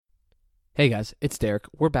Hey guys, it's Derek.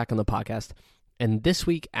 We're back on the podcast. And this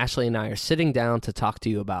week, Ashley and I are sitting down to talk to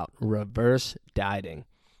you about reverse dieting.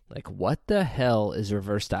 Like, what the hell is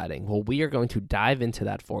reverse dieting? Well, we are going to dive into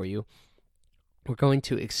that for you. We're going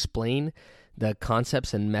to explain the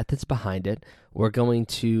concepts and methods behind it. We're going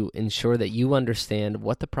to ensure that you understand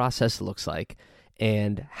what the process looks like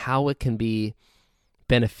and how it can be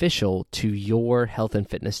beneficial to your health and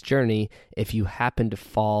fitness journey if you happen to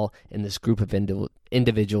fall in this group of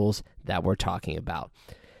individuals that we're talking about.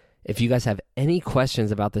 If you guys have any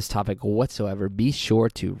questions about this topic whatsoever, be sure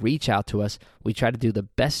to reach out to us. We try to do the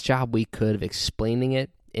best job we could of explaining it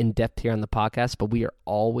in depth here on the podcast, but we are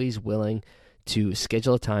always willing to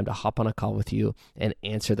schedule a time to hop on a call with you and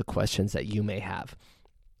answer the questions that you may have.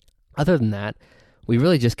 Other than that, we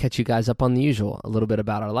really just catch you guys up on the usual, a little bit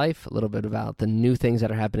about our life, a little bit about the new things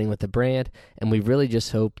that are happening with the brand, and we really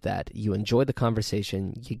just hope that you enjoy the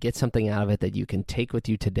conversation, you get something out of it that you can take with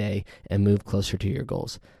you today and move closer to your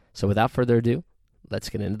goals. So without further ado, let's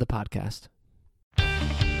get into the podcast.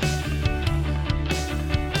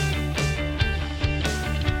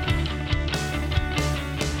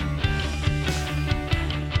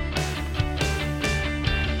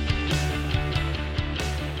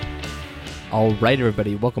 All right,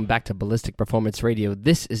 everybody, welcome back to Ballistic Performance Radio.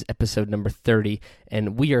 This is episode number 30,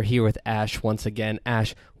 and we are here with Ash once again.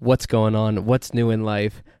 Ash, what's going on? What's new in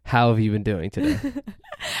life? How have you been doing today?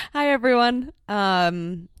 Hi, everyone.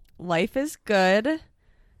 Life is good.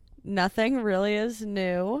 Nothing really is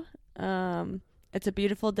new. It's a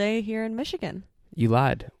beautiful day here in Michigan. You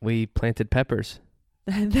lied. We planted peppers.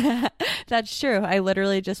 That's true. I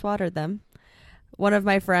literally just watered them. One of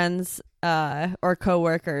my friends or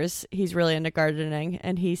coworkers, he's really into gardening,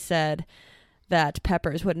 and he said that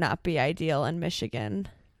peppers would not be ideal in Michigan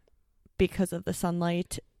because of the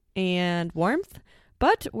sunlight and warmth,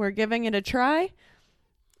 but we're giving it a try.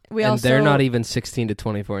 They're not even 16 to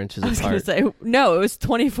 24 inches apart. I was going to say, no, it was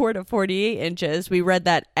 24 to 48 inches. We read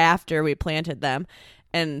that after we planted them,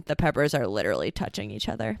 and the peppers are literally touching each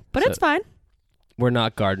other. But it's fine. We're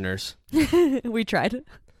not gardeners. We tried.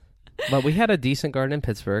 But we had a decent garden in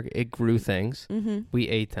Pittsburgh. It grew things. Mm-hmm. We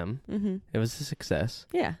ate them. Mm-hmm. It was a success.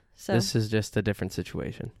 Yeah. So this is just a different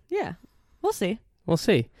situation. Yeah. We'll see. We'll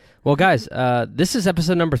see. Well, guys, this is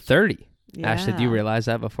episode number 30. Yeah. Ashley, did you realize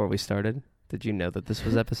that before we started? Did you know that this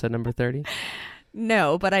was episode number 30?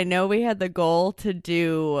 No, but I know we had the goal to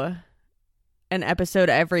do an episode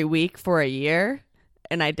every week for a year.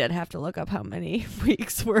 And I did have to look up how many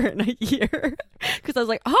weeks were in a year. Because I was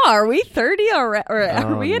like, are we 30 already? Or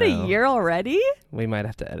are we at a year already? We might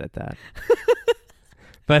have to edit that.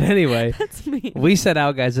 But anyway, that's me. We set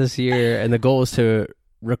out, guys, this year, and the goal is to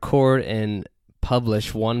record and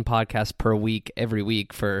publish one podcast per week every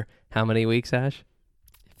week for how many weeks, Ash?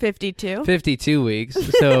 52. 52 weeks.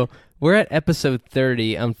 So we're at episode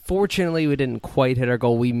 30. Unfortunately, we didn't quite hit our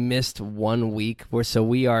goal. We missed 1 week. So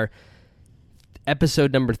we are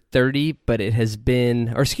episode number 30, but it has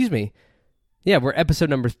been, or excuse me, yeah, we're episode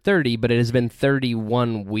number 30, but it has been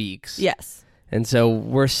 31 weeks. Yes. And so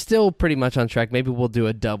we're still pretty much on track. Maybe we'll do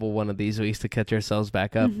a double one of these weeks to catch ourselves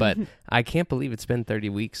back up, but I can't believe it's been 30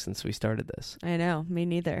 weeks since we started this. I know, me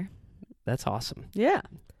neither. That's awesome. Yeah.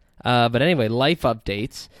 But anyway, life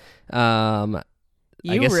updates.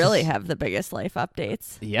 You really have the biggest life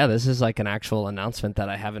updates. Yeah, this is like an actual announcement that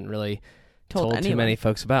I haven't really told too many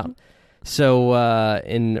folks about. So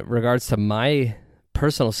in regards to my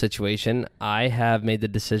personal situation, I have made the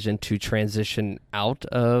decision to transition out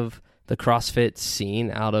of the CrossFit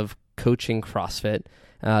scene, out of coaching CrossFit.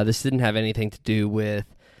 This didn't have anything to do with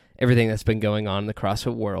everything that's been going on in the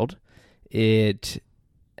CrossFit world. It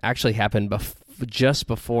actually happened just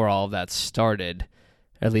before all of that started,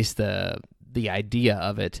 at least the idea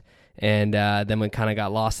of it. And then we kind of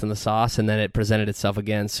got lost in the sauce, and then it presented itself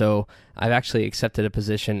again. So I've actually accepted a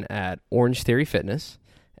position at Orange Theory Fitness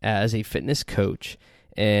as a fitness coach.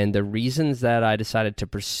 And the reasons that I decided to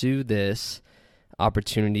pursue this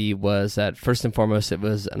opportunity was that, first and foremost, it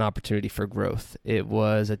was an opportunity for growth. It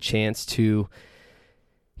was a chance to,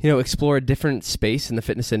 explore a different space in the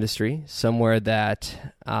fitness industry, somewhere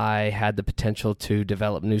that I had the potential to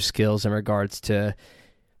develop new skills in regards to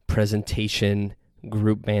presentation,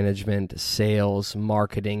 group management, sales,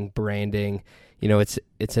 marketing, branding.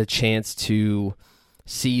 It's a chance to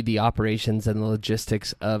see the operations and the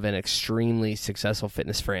logistics of an extremely successful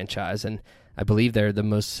fitness franchise. And I believe they're the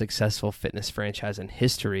most successful fitness franchise in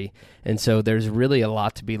history. And so there's really a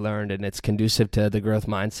lot to be learned, and it's conducive to the growth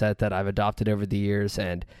mindset that I've adopted over the years.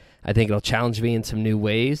 And I think it'll challenge me in some new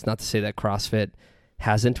ways. Not to say that CrossFit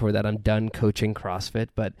hasn't, or that I'm done coaching CrossFit,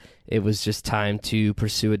 but it was just time to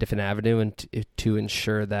pursue a different avenue and to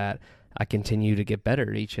ensure that I continue to get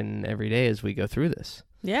better each and every day as we go through this.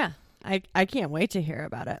 Yeah. I can't wait to hear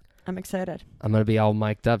about it. I'm excited. I'm going to be all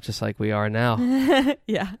mic'd up just like we are now.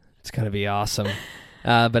 Yeah. It's going to be awesome.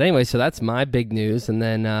 But anyway, so that's my big news. And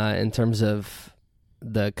then in terms of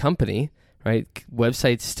the company, right,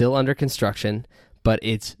 website's still under construction, but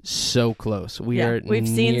it's so close. We've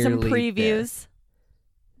seen some previews. There.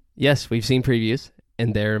 Yes, we've seen previews,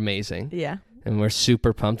 and they're amazing. Yeah. And we're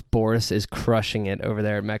super pumped. Boris is crushing it over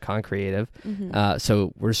there at Metcon Creative. Mm-hmm.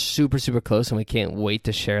 So we're super, super close, and we can't wait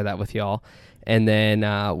to share that with y'all. And then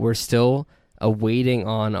we're still awaiting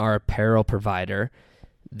on our apparel provider.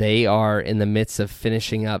 They are in the midst of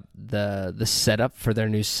finishing up the setup for their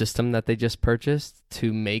new system that they just purchased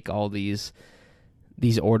to make all these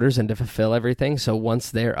orders and to fulfill everything. So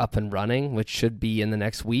once they're up and running, which should be in the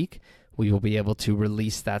next week, we will be able to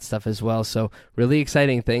release that stuff as well. So really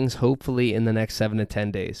exciting things, hopefully in the next 7 to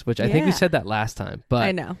 10 days, which I think we said that last time. But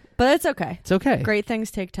I know. But it's okay. It's okay. Great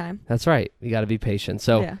things take time. That's right. You got to be patient.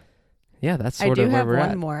 So yeah, that's sort of where we're at. I do have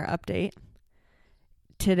one more update.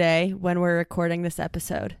 Today, when we're recording this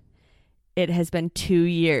episode, it has been 2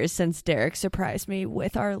 years since Derek surprised me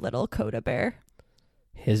with our little Coda bear.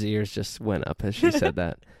 His ears just went up as she said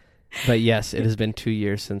that. But yes, it has been 2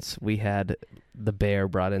 years since we had the bear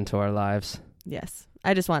brought into our lives. Yes.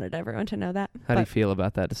 I just wanted everyone to know that. How do you feel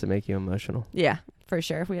about that? Does it make you emotional? Yeah, for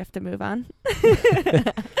sure. We have to move on.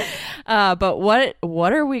 But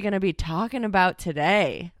what are we going to be talking about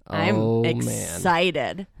today? I'm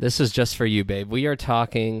excited. Man. This is just for you, babe. We are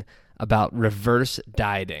talking about reverse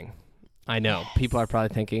dieting. I know. People are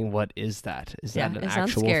probably thinking, what is that? Is that an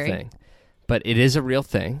actual thing? But it is a real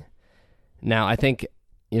thing. Now, I think,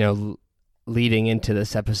 leading into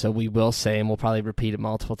this episode, we will say, and we'll probably repeat it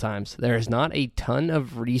multiple times, there is not a ton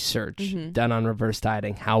of research done on reverse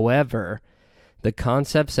dieting. However, the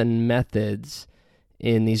concepts and methods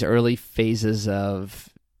in these early phases of,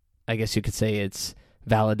 I guess you could say it's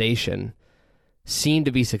validation, seem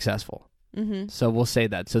to be successful. Mm-hmm. So we'll say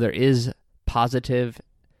that. So there is positive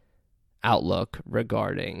outlook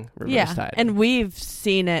regarding reverse dieting. And we've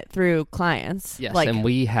seen it through clients. Yes, and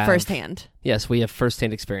we have firsthand. Yes, we have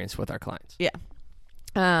firsthand experience with our clients. Yeah.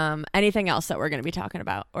 Anything else that we're going to be talking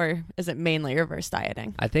about, or is it mainly reverse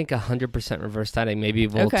dieting? I think 100% reverse dieting. Maybe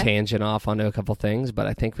we'll tangent off onto a couple things, but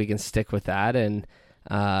I think we can stick with that. And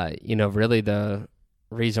really the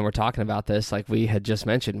reason we're talking about this, like we had just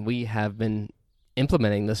mentioned, we have been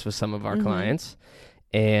implementing this with some of our clients,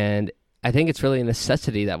 and I think it's really a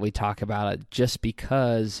necessity that we talk about it, just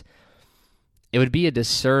because it would be a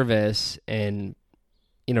disservice and,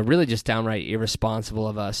 really just downright irresponsible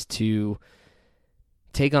of us to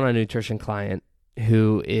take on a nutrition client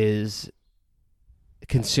who is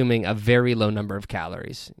consuming a very low number of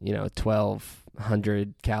calories,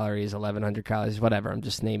 1,200 calories, 1,100 calories, whatever. I'm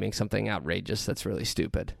just naming something outrageous that's really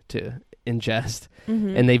stupid to ingest.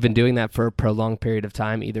 Mm-hmm. And they've been doing that for a prolonged period of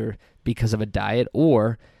time, either because of a diet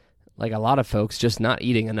or, like a lot of folks, just not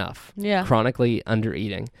eating enough, chronically under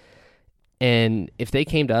eating. And if they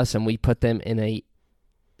came to us and we put them in a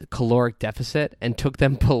caloric deficit and took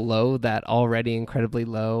them below that already incredibly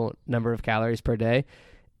low number of calories per day,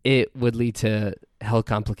 it would lead to health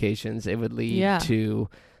complications. It would lead to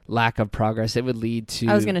lack of progress. It would lead to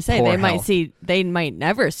I was going to say they might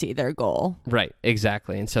never see their goal. Right,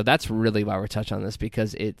 exactly. And so that's really why we're touching on this,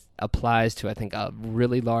 because it applies to, I think, a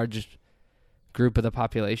really large group of the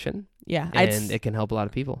population. Yeah. And it can help a lot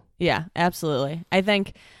of people. Yeah, absolutely. I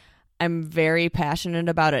think I'm very passionate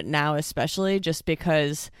about it now, especially just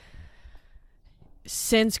because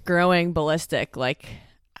since growing Ballistic, like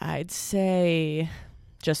I'd say,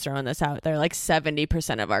 just throwing this out there, like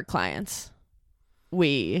 70% of our clients,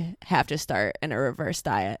 we have to start in a reverse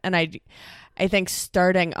diet. And I think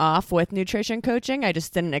starting off with nutrition coaching, I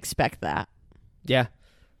just didn't expect that. Yeah.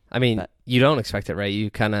 I mean, you don't expect it, right? You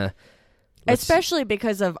kind of... Especially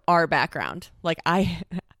because of our background. Like I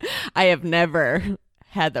have never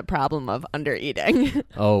had the problem of under eating.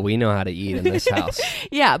 Oh, we know how to eat in this house.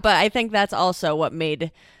 Yeah, but I think that's also what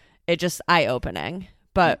made it just eye-opening.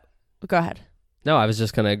 But go ahead. No, I was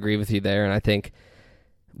just going to agree with you there. And I think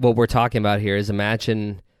what we're talking about here is I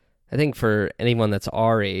think for anyone that's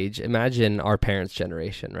our age, imagine our parents'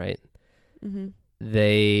 generation, right? Mm-hmm.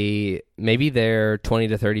 They're 20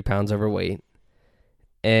 to 30 pounds overweight.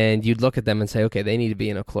 And you'd look at them and say, okay, they need to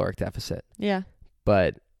be in a caloric deficit. Yeah.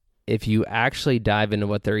 But if you actually dive into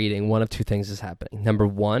what they're eating, one of two things is happening. Number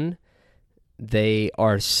one, they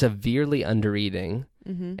are severely under eating,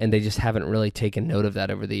 and they just haven't really taken note of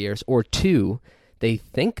that over the years. Or two, they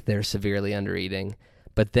think they're severely under eating,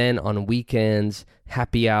 but then on weekends,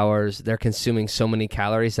 happy hours, they're consuming so many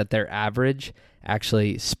calories that their average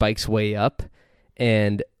actually spikes way up,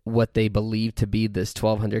 and what they believe to be this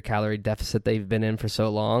 1,200 calorie deficit they've been in for so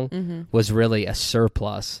long was really a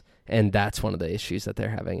surplus. And that's one of the issues that they're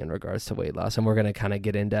having in regards to weight loss. And we're going to kind of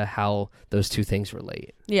get into how those two things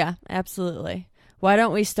relate. Yeah, absolutely. Why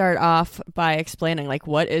don't we start off by explaining, like,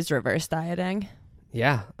 what is reverse dieting?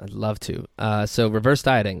 Yeah, I'd love to. So reverse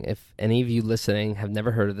dieting, if any of you listening have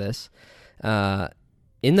never heard of this,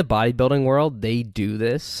 in the bodybuilding world, they do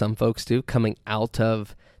this. Some folks do, coming out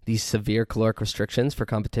of these severe caloric restrictions for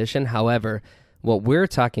competition. However, what we're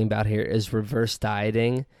talking about here is reverse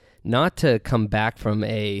dieting, not to come back from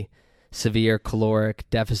a severe caloric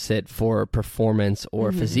deficit for performance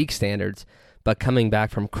or physique standards, but coming back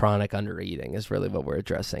from chronic undereating is really what we're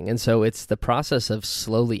addressing. And so it's the process of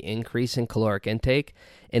slowly increasing caloric intake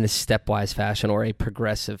in a stepwise fashion or a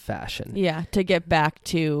progressive fashion. Yeah, to get back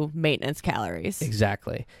to maintenance calories.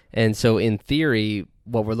 Exactly. And so in theory,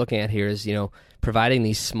 what we're looking at here is, providing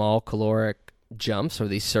these small caloric jumps or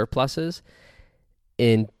these surpluses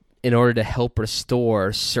in order to help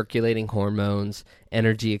restore circulating hormones,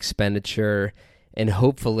 energy expenditure, and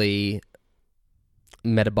hopefully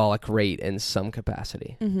metabolic rate in some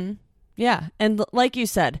capacity. Yeah. And like you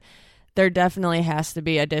said, there definitely has to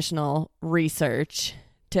be additional research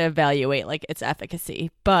to evaluate like its efficacy,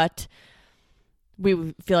 but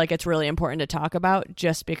we feel like it's really important to talk about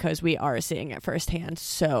just because we are seeing it firsthand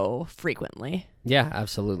so frequently. Yeah,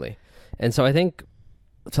 absolutely. And so I think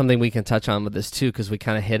something we can touch on with this too, because we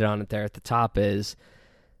kind of hit on it there at the top, is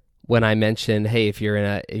when I mentioned, hey, if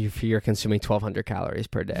you're consuming 1,200 calories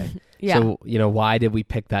per day. Yeah. So, why did we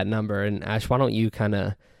pick that number? And Ash, why don't you kind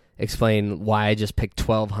of explain why I just picked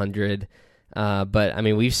 1,200? But I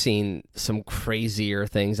mean, we've seen some crazier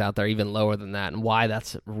things out there, even lower than that, and why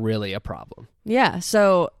that's really a problem. Yeah.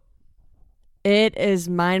 So it is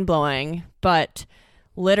mind blowing, but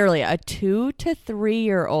literally a 2 to 3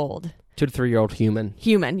 year old. 2 to 3 year old human.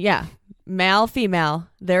 Yeah. Male, female,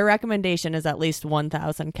 their recommendation is at least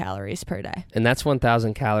 1,000 calories per day. And that's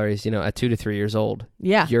 1,000 calories, at 2 to 3 years old.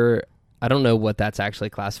 Yeah. I don't know what that's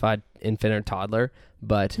actually classified, infant or toddler,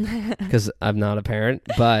 but because I'm not a parent,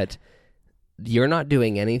 but you're not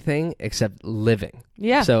doing anything except living.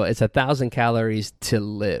 Yeah. So it's 1,000 calories to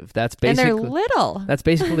live. That's basically, and they're little. That's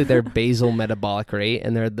basically their basal metabolic rate,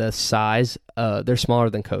 and they're the size. They're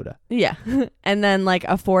smaller than Coda. Yeah. And then like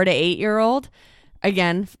a 4 to 8 year old,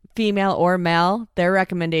 again, female or male, their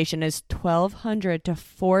recommendation is 1,200 to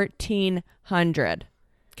 1,400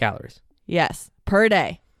 calories. Yes, per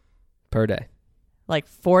day. Per day. Like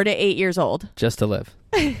 4 to 8 years old. Just to live.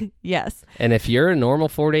 Yes. And if you're a normal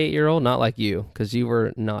 4 to 8 year old, not like you, because you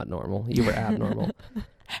were not normal, you were abnormal.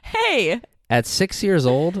 Hey. At 6 years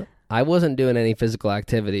old, I wasn't doing any physical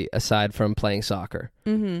activity aside from playing soccer.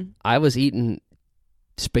 I was eating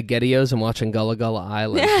SpaghettiOs and watching Gullah Gullah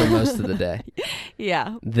Island for most of the day.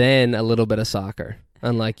 Yeah. Then a little bit of soccer,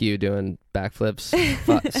 unlike you doing backflips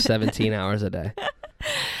 17 hours a day.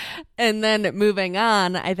 And then moving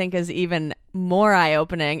on, I think is even more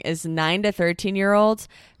eye-opening is 9 to 13 year olds.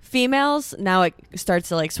 Females, now it starts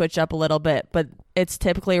to like switch up a little bit, but it's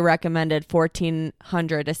typically recommended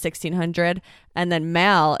 1,400 to 1,600. And then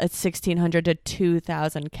male, it's 1,600 to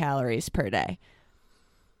 2,000 calories per day.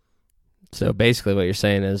 So basically what you're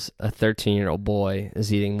saying is a 13-year-old boy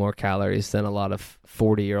is eating more calories than a lot of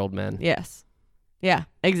 40-year-old men. Yes. Yeah,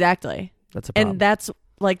 exactly. That's a problem. And that's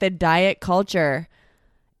like the diet culture.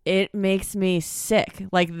 It makes me sick.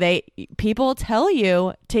 Like people tell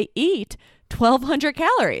you to eat 1,200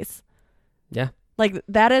 calories. Yeah. Like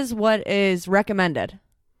that is what is recommended.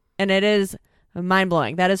 And it is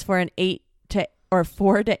mind-blowing. That is for an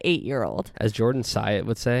 4 to 8 year old. As Jordan Syatt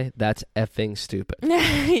would say, that's effing stupid.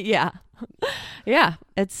 Yeah. Yeah.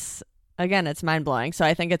 It's mind-blowing. So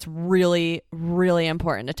I think it's really, really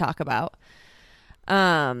important to talk about.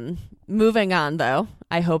 Moving on though,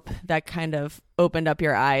 I hope that kind of opened up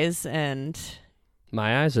your eyes and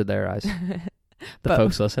my eyes or their eyes? The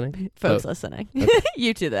folks listening? Folks listening. Okay.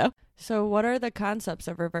 You too though. So what are the concepts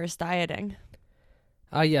of reverse dieting?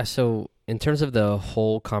 Yeah, so in terms of the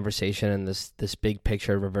whole conversation and this big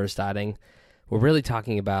picture of reverse dieting, we're really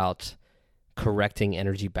talking about correcting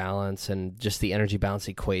energy balance and just the energy balance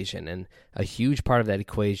equation. And a huge part of that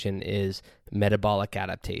equation is metabolic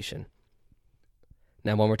adaptation.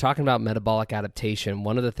 Now, when we're talking about metabolic adaptation,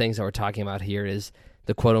 one of the things that we're talking about here is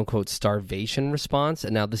the quote-unquote starvation response.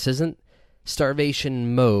 And now this isn't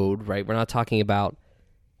starvation mode, right? We're not talking about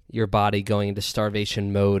your body going into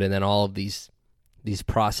starvation mode and then all of these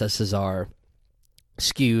processes are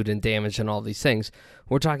skewed and damaged and all these things.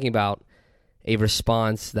 We're talking about a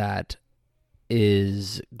response that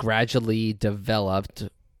is gradually developed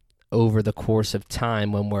over the course of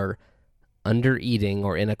time when we're under eating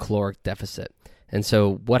or in a caloric deficit. And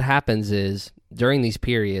so what happens is during these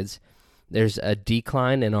periods, there's a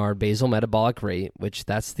decline in our basal metabolic rate, which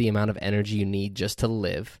that's the amount of energy you need just to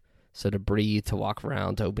live. So to breathe, to walk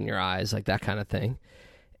around, to open your eyes, like that kind of thing.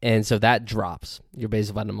 And so that drops your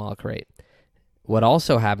basal metabolic rate. What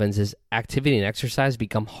also happens is activity and exercise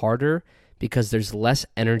become harder because there's less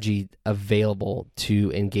energy available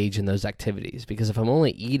to engage in those activities. Because if I'm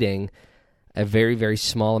only eating a very, very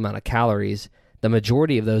small amount of calories, the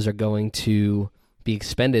majority of those are going to be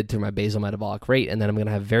expended through my basal metabolic rate, and then I'm going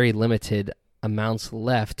to have very limited amounts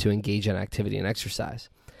left to engage in activity and exercise.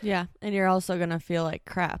 Yeah, and you're also going to feel like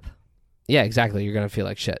crap. Yeah, exactly. You're going to feel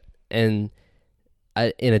like shit. And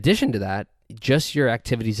in addition to that, just your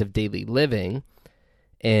activities of daily living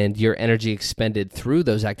and your energy expended through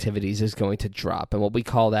those activities is going to drop. And what we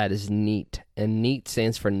call that is NEAT. And NEAT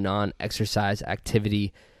stands for non-exercise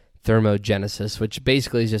activity thermogenesis, which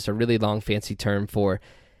basically is just a really long fancy term for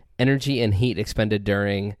energy and heat expended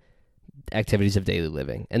during activities of daily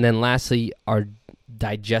living. And then lastly, our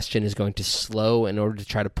digestion is going to slow in order to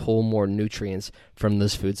try to pull more nutrients from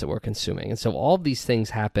those foods that we're consuming. And so all of these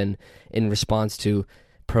things happen in response to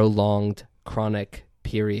prolonged chronic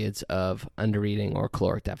periods of undereating or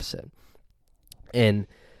caloric deficit. And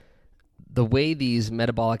the way these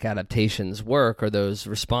metabolic adaptations work, or those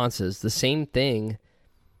responses, the same thing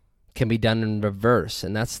can be done in reverse.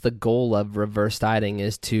 And that's the goal of reverse dieting,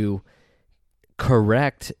 is to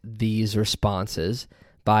correct these responses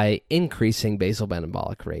by increasing basal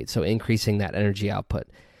metabolic rate. So increasing that energy output,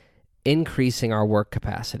 increasing our work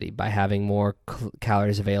capacity by having more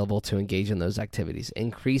calories available to engage in those activities,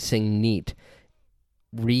 increasing NEAT,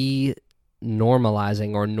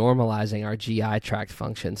 normalizing our GI tract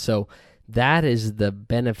function. So that is the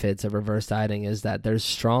benefits of reverse dieting, is that there's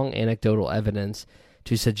strong anecdotal evidence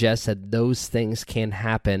to suggest that those things can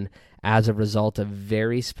happen as a result of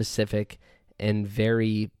very specific and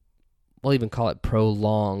very, we'll even call it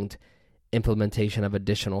prolonged implementation of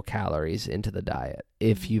additional calories into the diet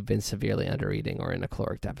if you've been severely undereating or in a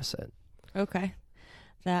caloric deficit. Okay,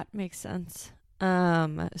 that makes sense.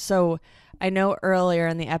 So I know earlier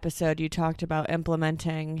in the episode you talked about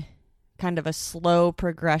implementing kind of a slow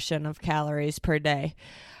progression of calories per day.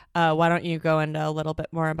 Why don't you go into a little bit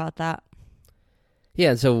more about that?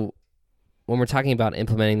 Yeah, so when we're talking about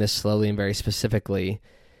implementing this slowly and very specifically,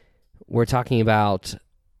 we're talking about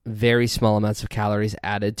very small amounts of calories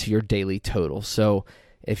added to your daily total. So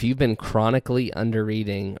if you've been chronically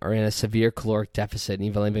undereating or in a severe caloric deficit and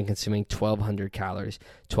you've only been consuming 1,200 calories,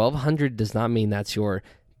 1,200 does not mean that's your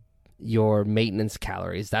maintenance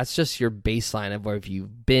calories. That's just your baseline of where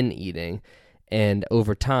you've been eating. And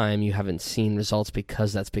over time, you haven't seen results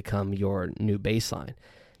because that's become your new baseline.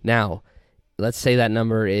 Now, let's say that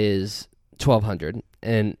number is 1,200.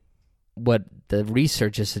 And what the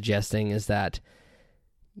research is suggesting is that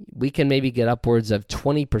we can maybe get upwards of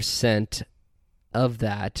 20% of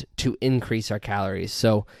that to increase our calories.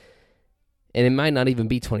 So, and it might not even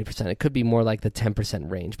be 20%. It could be more like the 10%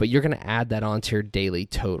 range, but you're going to add that onto your daily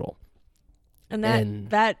total. And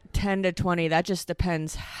that 10 to 20, that just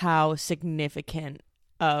depends how significant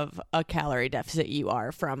of a calorie deficit you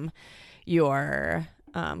are from your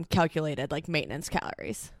calculated like maintenance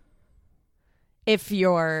calories. If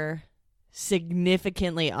you're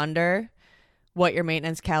significantly under what your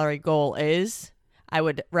maintenance calorie goal is, I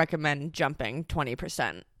would recommend jumping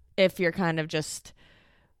 20%. If you're kind of just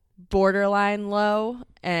borderline low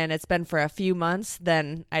and it's been for a few months,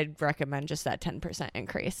 then I'd recommend just that 10%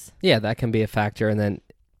 increase. Yeah, that can be a factor. And then,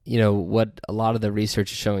 what a lot of the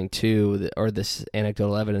research is showing too, or this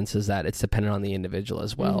anecdotal evidence, is that it's dependent on the individual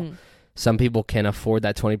as well. Mm-hmm. Some people can afford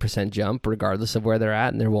that 20% jump regardless of where they're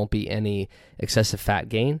at, and there won't be any excessive fat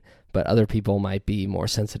gain, but other people might be more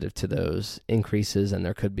sensitive to those increases, and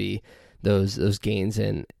there could be those gains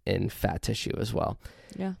in fat tissue as well.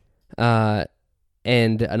 Yeah.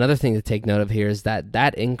 And another thing to take note of here is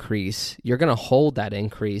that increase, you're going to hold that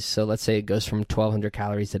increase. So let's say it goes from 1,200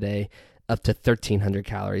 calories a day up to 1,300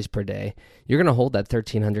 calories per day. You're going to hold that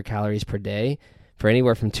 1,300 calories per day for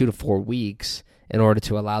anywhere from 2 to 4 weeks in order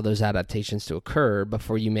to allow those adaptations to occur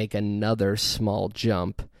before you make another small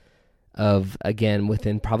jump of, again,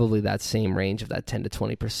 within probably that same range of that 10 to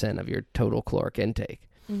 20% of your total caloric intake.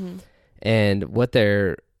 Mm-hmm. And what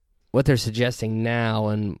they're suggesting now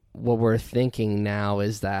and what we're thinking now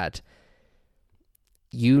is that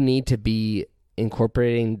you need to be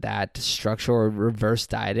incorporating that structure or reverse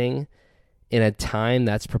dieting in a time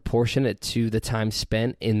that's proportionate to the time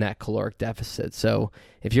spent in that caloric deficit. So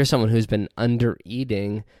if you're someone who's been under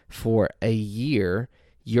eating for a year,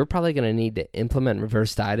 you're probably going to need to implement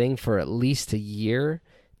reverse dieting for at least a year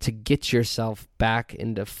to get yourself back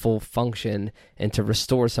into full function and to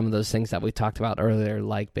restore some of those things that we talked about earlier,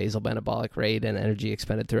 like basal metabolic rate and energy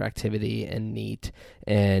expended through activity and NEAT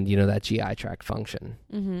and, that GI tract function.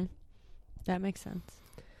 Mm-hmm. That makes sense.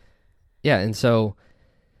 Yeah. And so,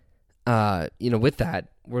 with that,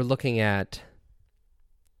 we're looking at,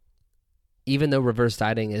 even though reverse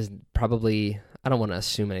dieting is probably, I don't want to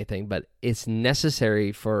assume anything, but it's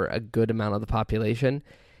necessary for a good amount of the population,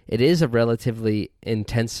 it is a relatively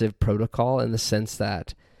intensive protocol in the sense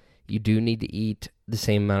that you do need to eat the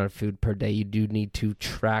same amount of food per day. You do need to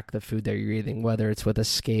track the food that you're eating, whether it's with a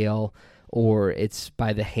scale or it's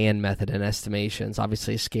by the hand method and estimations.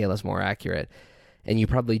 Obviously, a scale is more accurate. And you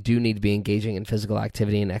probably do need to be engaging in physical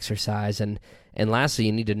activity and exercise. And lastly,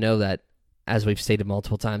 you need to know that, as we've stated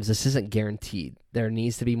multiple times, this isn't guaranteed. There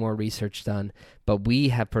needs to be more research done, but we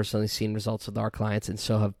have personally seen results with our clients and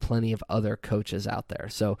so have plenty of other coaches out there.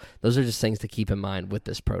 So those are just things to keep in mind with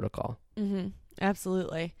this protocol. Mm-hmm.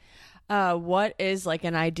 Absolutely. What is like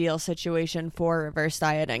an ideal situation for reverse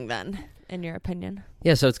dieting then, in your opinion?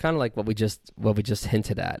 Yeah, so it's kind of like what we just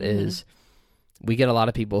hinted at is we get a lot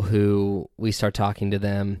of people who we start talking to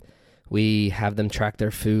them. We have them track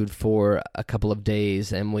their food for a couple of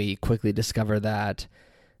days, and we quickly discover that,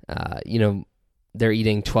 they're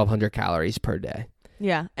eating 1,200 calories per day.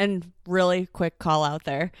 Yeah, and really quick call out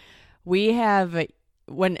there. We have,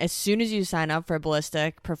 as soon as you sign up for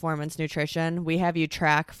Ballistic Performance Nutrition, we have you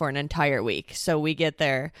track for an entire week. So we get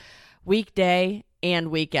their weekday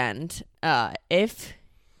and weekend. If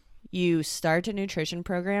you start a nutrition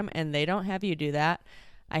program and they don't have you do that,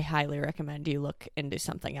 I highly recommend you look into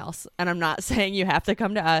something else. And I'm not saying you have to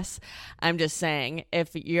come to us. I'm just saying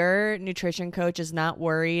if your nutrition coach is not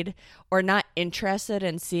worried or not interested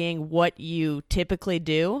in seeing what you typically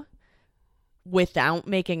do without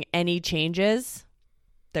making any changes,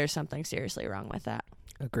 there's something seriously wrong with that.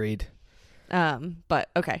 Agreed. But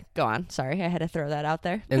okay, go on. Sorry, I had to throw that out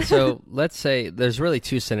there. And so let's say there's really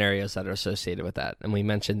two scenarios that are associated with that. And we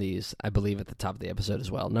mentioned these, I believe, at the top of the episode as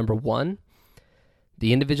well. Number one,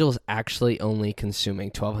 the individual is actually only consuming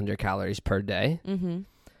 1,200 calories per day. Mm-hmm.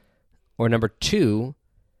 Or number two,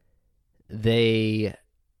 they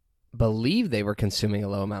believe they were consuming a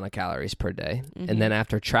low amount of calories per day. Mm-hmm. And then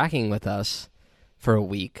after tracking with us for a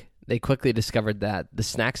week, they quickly discovered that the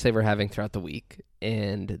snacks they were having throughout the week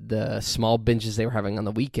and the small binges they were having on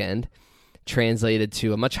the weekend translated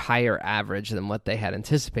to a much higher average than what they had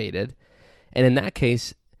anticipated. And in that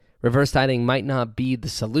case, reverse dieting might not be the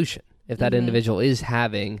solution. If that individual is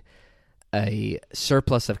having a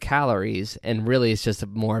surplus of calories, and really it's just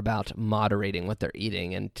more about moderating what they're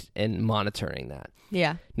eating and monitoring that.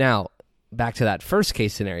 Yeah. Now, back to that first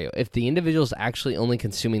case scenario, if the individual is actually only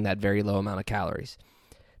consuming that very low amount of calories,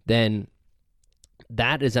 then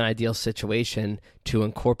that is an ideal situation to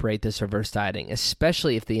incorporate this reverse dieting,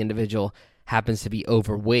 especially if the individual happens to be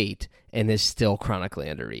overweight and is still chronically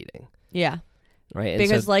undereating. Yeah. Right. And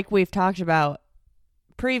because like we've talked about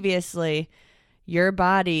previously, your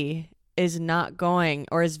body is not going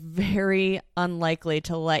or is very unlikely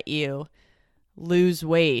to let you lose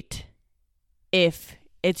weight if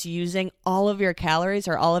it's using all of your calories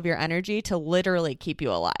or all of your energy to literally keep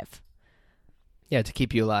you alive. Yeah, to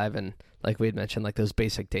keep you alive and, like we had mentioned, like those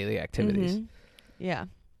basic daily activities. Mm-hmm. Yeah.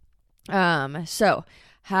 So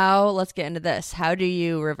let's get into this. How do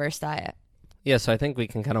you reverse diet? Yeah, so I think we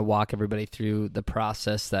can kind of walk everybody through the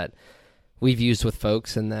process that we've used with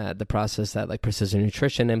folks and that the process that like Precision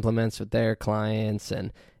Nutrition implements with their clients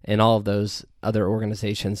and all of those other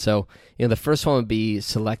organizations. So, the first one would be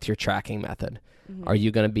select your tracking method. Mm-hmm.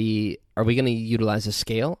 Are we going to utilize a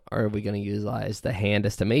scale, or are we going to utilize the hand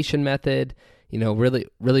estimation method?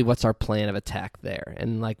 Really what's our plan of attack there?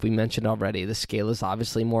 And like we mentioned already, the scale is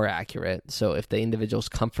obviously more accurate. So if the individual's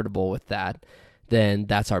comfortable with that, then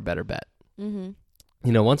that's our better bet.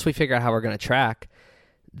 Mm-hmm. Once we figure out how we're going to track,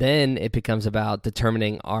 then it becomes about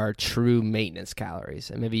determining our true maintenance calories.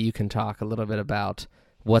 And maybe you can talk a little bit about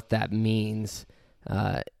what that means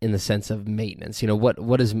in the sense of maintenance.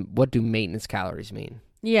 What do maintenance calories mean?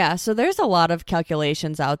 Yeah, so there's a lot of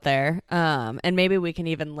calculations out there, and maybe we can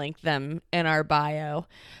even link them in our bio.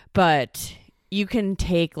 But you can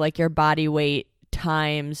take like your body weight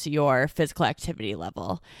times your physical activity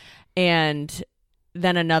level. And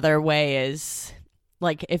then another way is,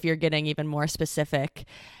 like, if you're getting even more specific,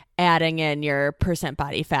 adding in your percent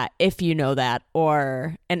body fat, if you know that,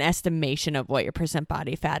 or an estimation of what your percent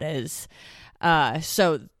body fat is.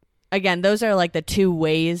 So again, those are like the two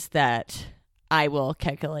ways that I will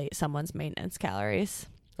calculate someone's maintenance calories.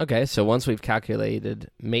 Okay, so once we've calculated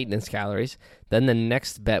maintenance calories, then the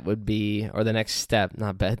next bet would be, or the next step,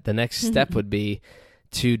 not bet, the next step would be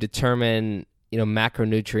to determine,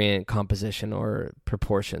 macronutrient composition or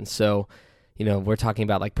proportion. So, we're talking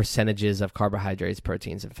about like percentages of carbohydrates,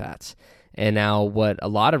 proteins, and fats. And now what a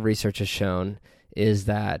lot of research has shown is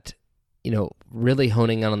that, really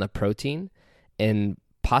honing in on the protein and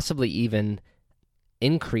possibly even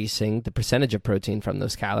increasing the percentage of protein from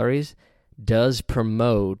those calories does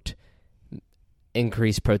promote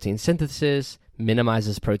increased protein synthesis,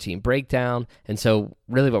 minimizes protein breakdown. And so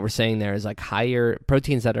really what we're saying there is like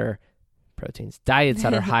diets that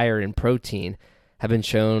are higher in protein have been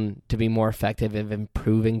shown to be more effective in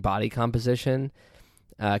improving body composition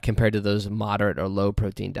compared to those moderate or low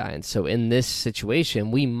protein diets. So in this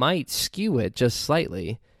situation, we might skew it just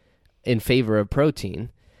slightly in favor of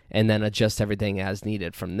protein and then adjust everything as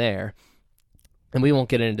needed from there. And we won't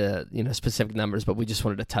get into specific numbers, but we just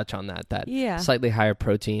wanted to touch on that slightly higher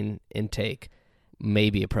protein intake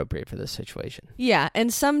may be appropriate for this situation. Yeah,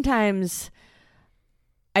 and sometimes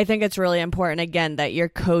I think it's really important, again, that your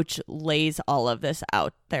coach lays all of this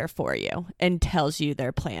out there for you and tells you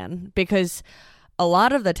their plan. Because a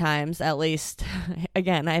lot of the times, at least,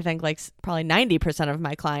 again, I think like probably 90% of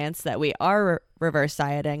my clients that we are reverse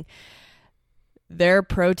dieting, their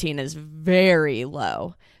protein is very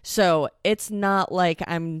low. So it's not like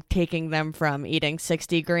I'm taking them from eating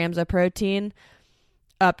 60 grams of protein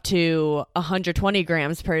up to 120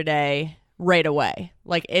 grams per day right away.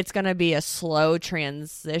 Like it's going to be a slow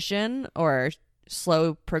transition or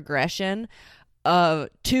slow progression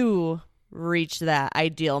to reach that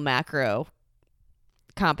ideal macro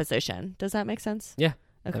composition. Does that make sense? Yeah,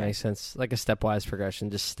 okay. That makes sense. Like a stepwise progression,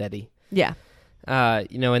 just steady. Yeah.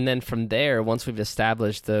 And then from there, once we've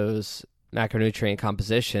established those macronutrient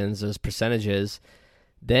compositions, those percentages,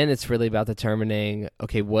 then it's really about determining,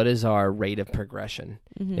 okay, what is our rate of progression?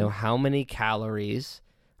 Mm-hmm. How many calories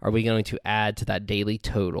are we going to add to that daily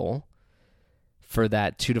total for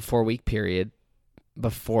that 2 to 4 week period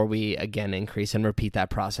before we again increase and repeat that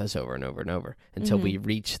process over and over and over until we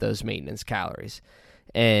reach those maintenance calories.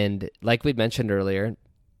 And like we mentioned earlier,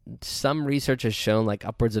 some research has shown like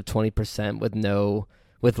upwards of 20%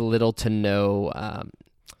 with little to no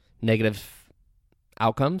negative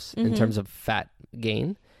outcomes in terms of fat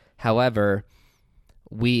gain. However,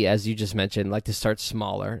 we, as you just mentioned, like to start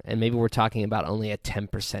smaller, and maybe we're talking about only a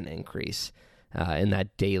 10% increase in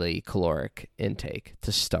that daily caloric intake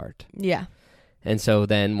to start. Yeah. And so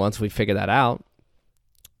then once we figure that out,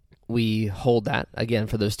 we hold that again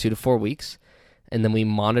for those 2 to 4 weeks, and then we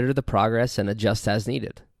monitor the progress and adjust as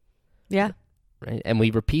needed. Yeah. Right. And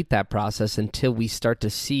we repeat that process until we start to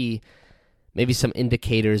see maybe some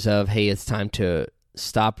indicators of, hey, it's time to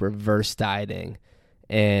stop reverse dieting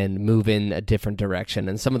and move in a different direction.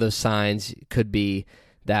 And some of those signs could be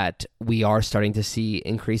that we are starting to see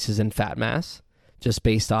increases in fat mass just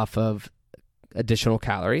based off of additional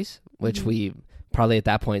calories, which we probably at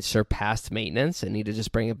that point surpassed maintenance and need to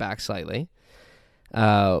just bring it back slightly.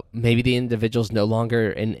 Maybe the individual's no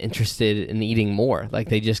longer interested in eating more. Like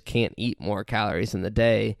they just can't eat more calories in the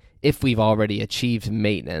day if we've already achieved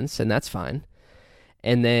maintenance, and that's fine.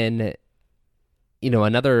 And then,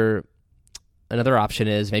 another option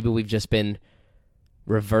is maybe we've just been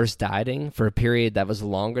reverse dieting for a period that was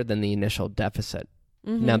longer than the initial deficit.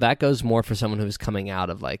 Now that goes more for someone who's coming out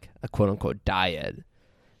of like a quote unquote diet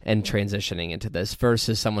and transitioning into this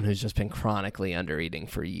versus someone who's just been chronically under eating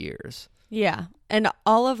for years. Yeah. And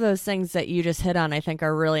all of those things that you just hit on, I think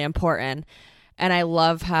are really important. And I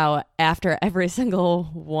love how after every single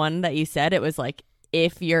one that you said, it was like,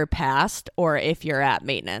 if you're past or if you're at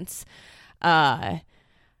maintenance. I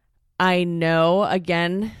know,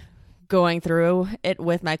 again, going through it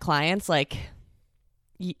with my clients, like,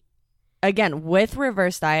 again, with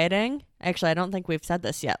reverse dieting, actually, I don't think we've said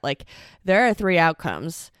this yet. Like, there are 3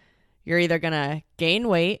 outcomes. You're either going to gain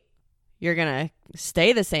weight, you're going to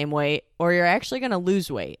stay the same weight, or you're actually going to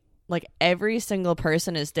lose weight. Like, every single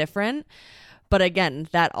person is different. But again,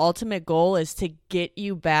 that ultimate goal is to get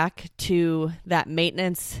you back to that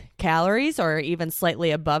maintenance calories or even slightly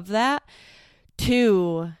above that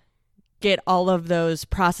to get all of those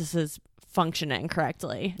processes functioning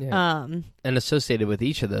correctly. Yeah. And associated with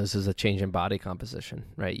each of those is a change in body composition,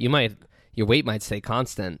 right? Your weight might stay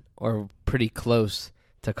constant or pretty close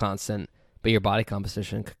to constant, but your body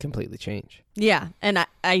composition could completely change. Yeah. And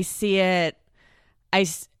I see it.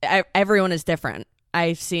 Everyone is different.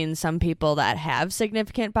 I've seen some people that have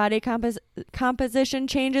significant body composition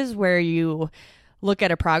changes where you look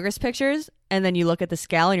at a progress pictures and then you look at the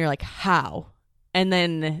scale and you're like, how? And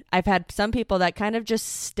then I've had some people that kind of just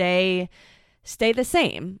stay stay the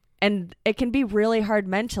same. And it can be really hard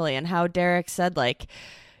mentally. And how Derek said, like,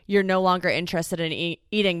 you're no longer interested in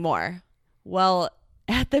eating more. Well,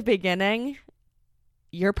 at the beginning,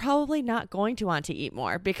 you're probably not going to want to eat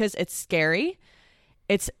more because it's scary.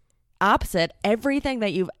 It's opposite everything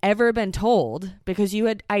that you've ever been told, because you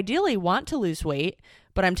would ideally want to lose weight,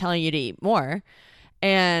 but I'm telling you to eat more.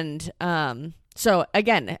 And so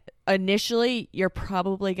again, initially, you're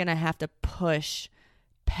probably going to have to push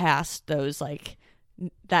past those, like,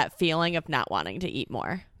 that feeling of not wanting to eat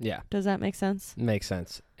more. Yeah. Does that make sense? Makes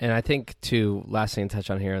sense. And I think, too, last thing to touch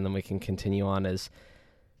on here, and then we can continue on, is,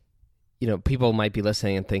 you know, people might be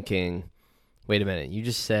listening and thinking, wait a minute, you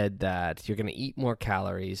just said that you're going to eat more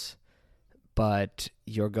calories, but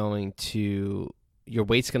your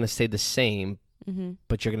weight's going to stay the same,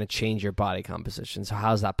 but you're going to change your body composition. So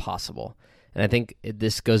how is that possible? And I think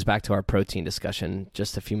this goes back to our protein discussion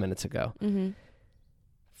just a few minutes ago.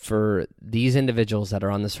 For these individuals that are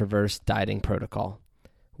on this reverse dieting protocol,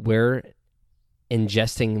 we're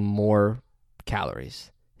ingesting more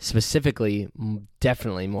calories, specifically,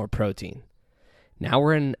 definitely more protein. Now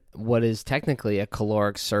we're in what is technically a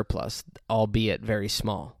caloric surplus, albeit very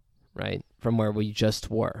small, right, from where we just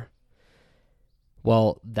were.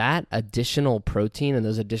 Well, that additional protein and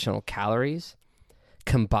those additional calories,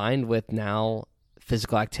 combined with now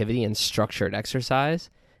physical activity and structured exercise,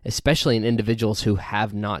 especially in individuals who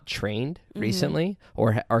have not trained recently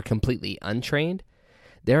or are completely untrained,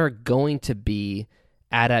 there are going to be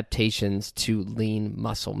adaptations to lean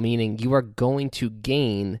muscle, meaning you are going to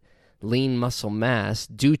gain lean muscle mass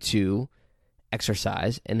due to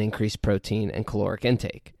exercise and increased protein and caloric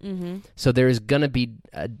intake. So there is going to be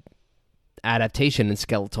an adaptation in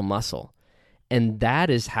skeletal muscle. And that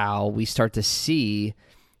is how we start to see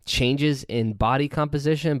changes in body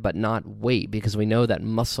composition, but not weight, because we know that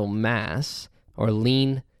muscle mass or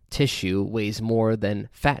lean tissue weighs more than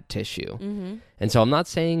fat tissue. And so I'm not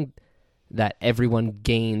saying that everyone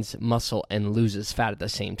gains muscle and loses fat at the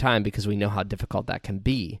same time, because we know how difficult that can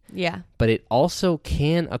be. Yeah. But it also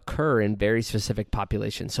can occur in very specific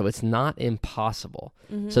populations, so it's not impossible.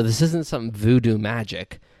 So this isn't some voodoo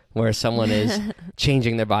magic where someone is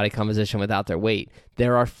changing their body composition without their weight.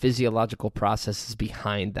 There are physiological processes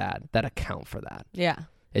behind that account for that. Yeah.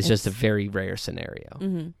 It's just a very rare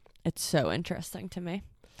scenario. It's so interesting to me.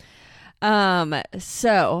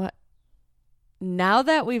 So now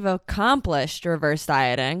that we've accomplished reverse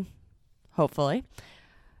dieting, hopefully,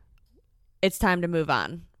 it's time to move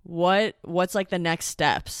on. What's like the next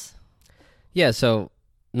steps? Yeah, so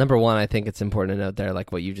number one, I think it's important to note there,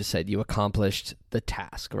 like what you just said, you accomplished the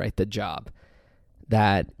task, right? The job.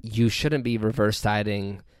 That you shouldn't be reverse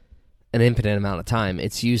dieting an infinite amount of time.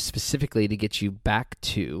 It's used specifically to get you back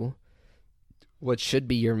to what should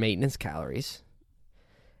be your maintenance calories.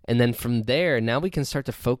 And then from there, now we can start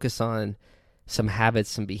to focus on some habits,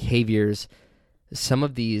 some behaviors, some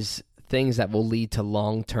of these things that will lead to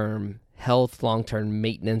long-term health, long-term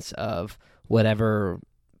maintenance of whatever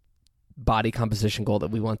body composition goal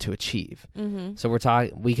that we want to achieve. So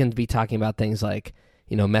we can be talking about things like,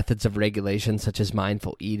 you know, methods of regulation such as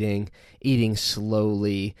mindful eating, eating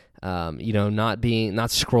slowly, not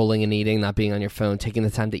scrolling and eating, not being on your phone, taking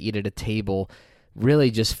the time to eat at a table,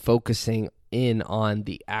 really just focusing in on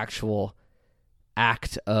the actual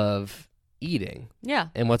act of eating. Yeah.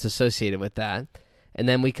 And what's associated with that. And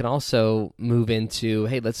then we can also move into,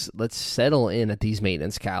 hey, let's settle in at these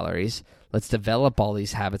maintenance calories. Let's develop all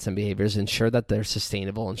these habits and behaviors, ensure that they're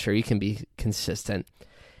sustainable, ensure you can be consistent.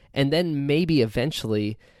 And then maybe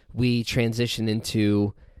eventually we transition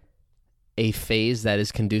into a phase that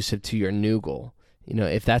is conducive to your new goal. You know,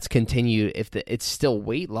 if that's continued, it's still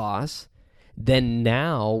weight loss, then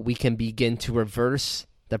now we can begin to reverse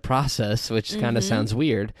the process, which kind of sounds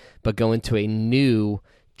weird, but go into a new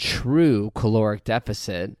true caloric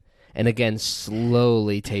deficit, and again,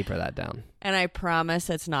 slowly taper that down. And I promise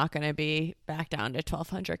it's not going to be back down to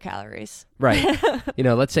 1,200 calories. Right.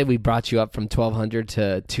 Let's say we brought you up from 1,200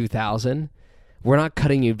 to 2,000. We're not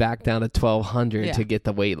cutting you back down to 1,200 to get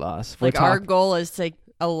the weight loss. Our goal is to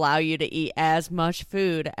allow you to eat as much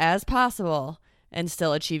food as possible and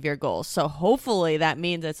still achieve your goals. So hopefully that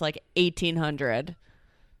means it's like 1,800.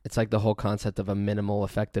 It's like the whole concept of a minimal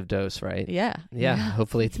effective dose, right? Yeah.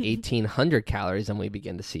 Hopefully it's 1,800 calories and we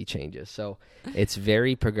begin to see changes. So it's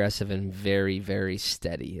very progressive and very, very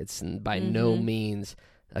steady. It's by no means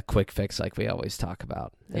a quick fix like we always talk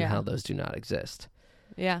about, and how those do not exist.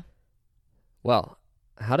 Yeah. Well,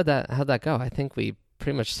 how'd that go? I think we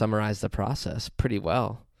pretty much summarized the process pretty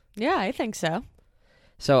well. Yeah, I think so.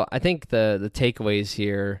 So I think the takeaways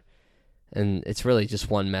here, and it's really just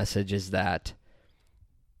one message, is that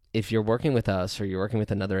if you're working with us or you're working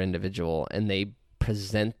with another individual and they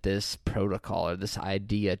present this protocol or this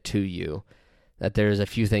idea to you, that there's a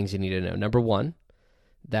few things you need to know. Number one,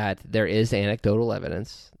 that there is anecdotal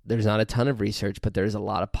evidence. There's not a ton of research, but there's a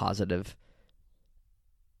lot of positive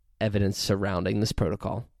evidence surrounding this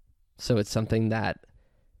protocol. So it's something that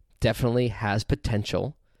definitely has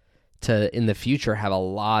potential to, in the future, have a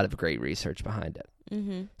lot of great research behind it.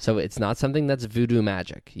 Mm-hmm. So it's not something that's voodoo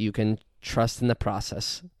magic. You can trust in the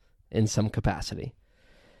process in some capacity.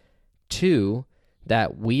 Two,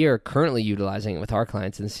 that we are currently utilizing it with our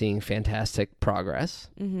clients and seeing fantastic progress.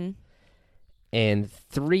 Mm-hmm. And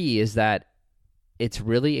three is that it's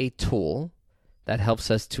really a tool that helps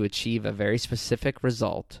us to achieve a very specific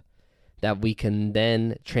result that we can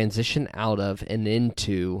then transition out of and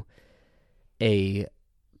into a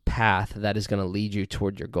path that is going to lead you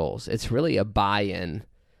toward your goals. It's really a buy-in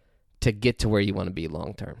to get to where you want to be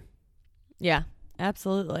long term. Yeah,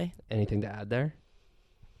 absolutely. Anything to add there?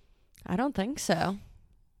 I don't think so.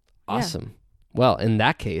 Awesome. Yeah. Well, in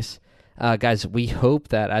that case, guys, we hope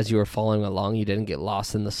that as you were following along, you didn't get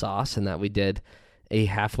lost in the sauce and that we did a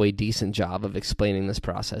halfway decent job of explaining this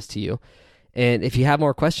process to you. And if you have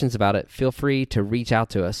more questions about it, feel free to reach out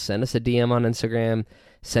to us. Send us a DM on Instagram,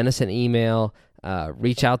 send us an email,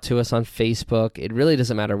 reach out to us on Facebook. It really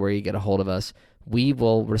doesn't matter where you get a hold of us. We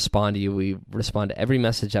will respond to you. We respond to every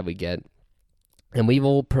message that we get. And we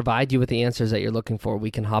will provide you with the answers that you're looking for.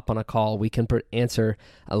 We can hop on a call. We can answer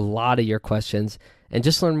a lot of your questions and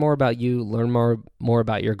just learn more about you, learn more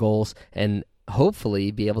about your goals, and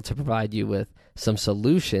hopefully be able to provide you with some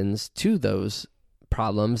solutions to those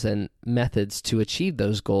problems and methods to achieve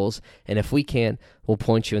those goals. And if we can't, we'll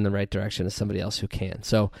point you in the right direction to somebody else who can.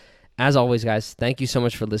 So as always, guys, thank you so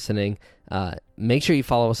much for listening. Make sure you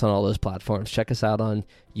follow us on all those platforms. Check us out on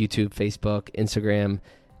YouTube, Facebook, Instagram,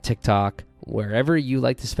 TikTok, wherever you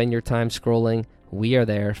like to spend your time scrolling. We are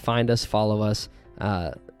there. Find us, follow us.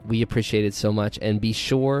 We appreciate it so much. And be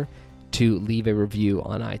sure to leave a review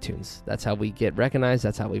on iTunes. That's how we get recognized.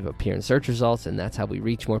 That's how we appear in search results. And that's how we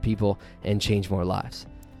reach more people and change more lives.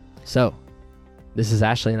 So this is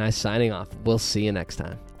Ashley and I signing off. We'll see you next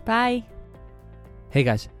time. Bye. Hey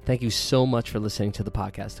guys, thank you so much for listening to the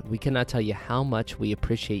podcast. We cannot tell you how much we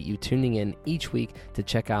appreciate you tuning in each week to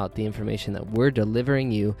check out the information that we're delivering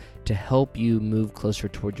you to help you move closer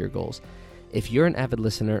toward your goals. If you're an avid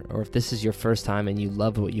listener, or if this is your first time and you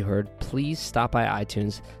loved what you heard, please stop by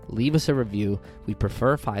iTunes, leave us a review. We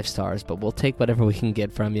prefer 5 stars, but we'll take whatever we can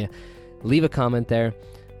get from you. Leave a comment there.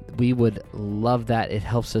 We would love that. It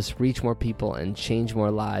helps us reach more people and change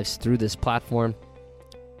more lives through this platform.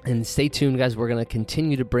 And stay tuned, guys. We're going to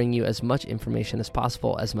continue to bring you as much information as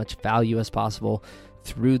possible, as much value as possible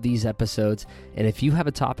through these episodes. And if you have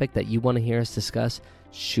a topic that you want to hear us discuss,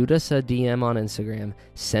 shoot us a DM on Instagram,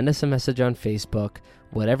 send us a message on Facebook,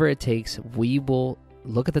 whatever it takes. We will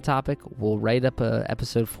look at the topic, we'll write up an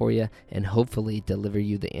episode for you, and hopefully deliver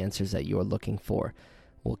you the answers that you're looking for.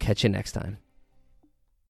 We'll catch you next time.